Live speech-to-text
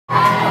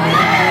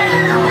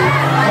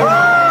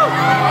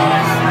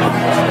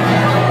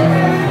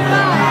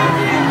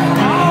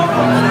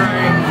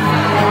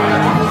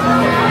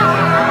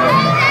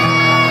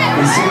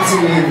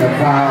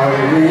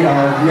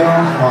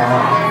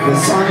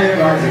sun is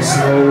rising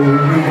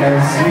slowly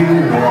as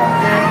you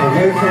walk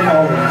away from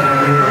all the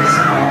memories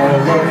and all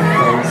the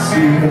things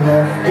you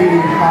left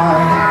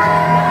behind.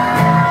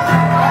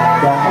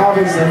 The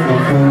harvest of the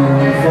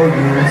food for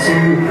you to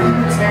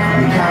eat.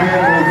 We kind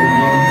of open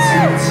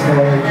to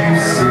tell you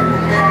soon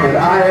that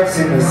I have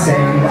seen the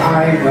same.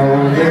 I know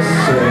this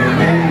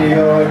shame in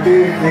your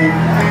defeat.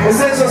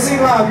 Essential sing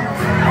loud.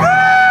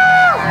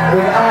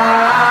 But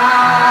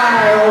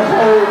I'll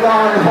hold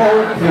on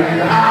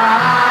hoping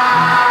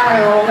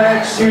I'll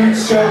let you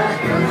choke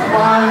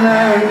on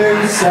a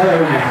noose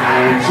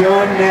around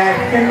your neck,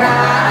 and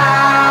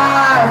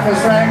I for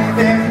strength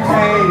in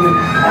pain.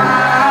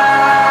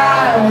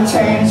 I will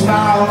change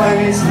my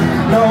ways.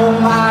 Know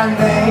my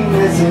name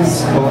is this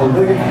cold.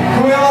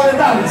 Can we all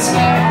dance?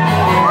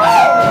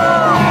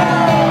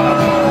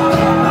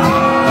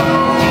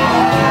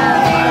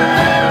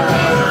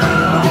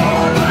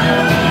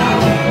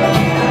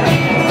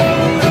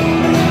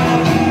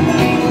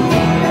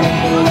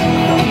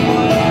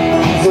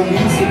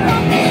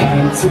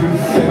 To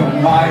fill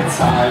my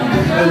time,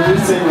 and you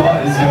take what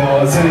is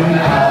yours and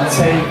I'll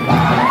take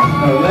mine.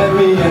 Now let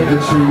me in the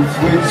truth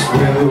which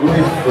will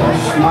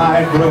refresh my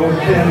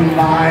broken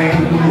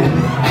mind.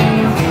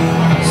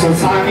 So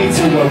tie me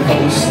to a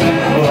post and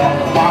lock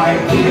my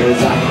ears.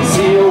 I can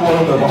see a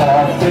world of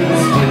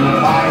orphans through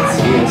my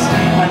tears.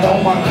 I know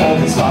my cold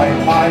despite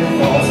my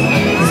thoughts,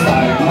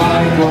 despite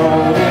my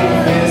growing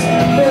fears.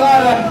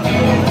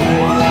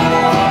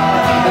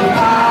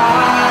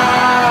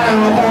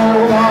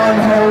 Hold on,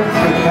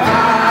 hoping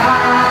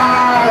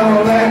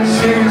I'll let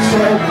you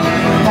choke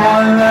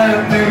on a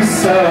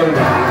noose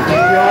around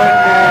your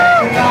neck,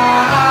 and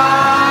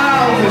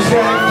I'll for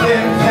strength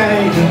in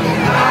pain.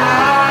 I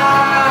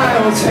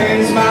will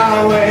change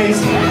my ways.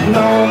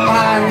 Know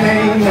my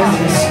name as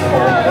it's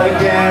called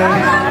again.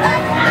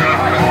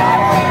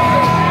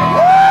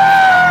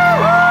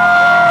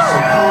 So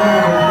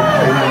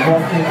come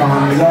walking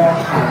on your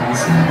hands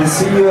and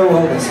see your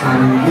world is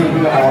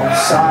hanging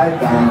upside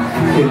down.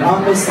 You can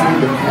understand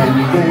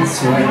dependence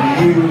when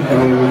you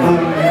know the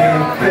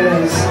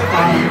makers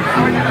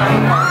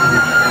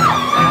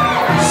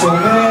so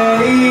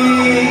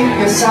make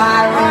your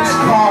sirens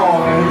call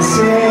and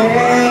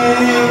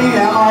sing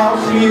all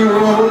you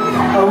wrote.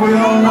 I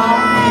will not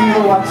hear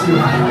what you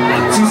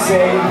have to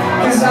say,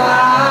 'cause I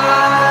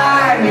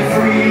need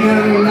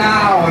freedom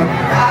now, and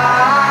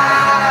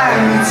I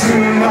need to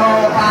know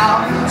how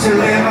to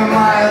live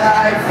my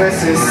life as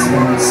a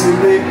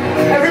sensibility.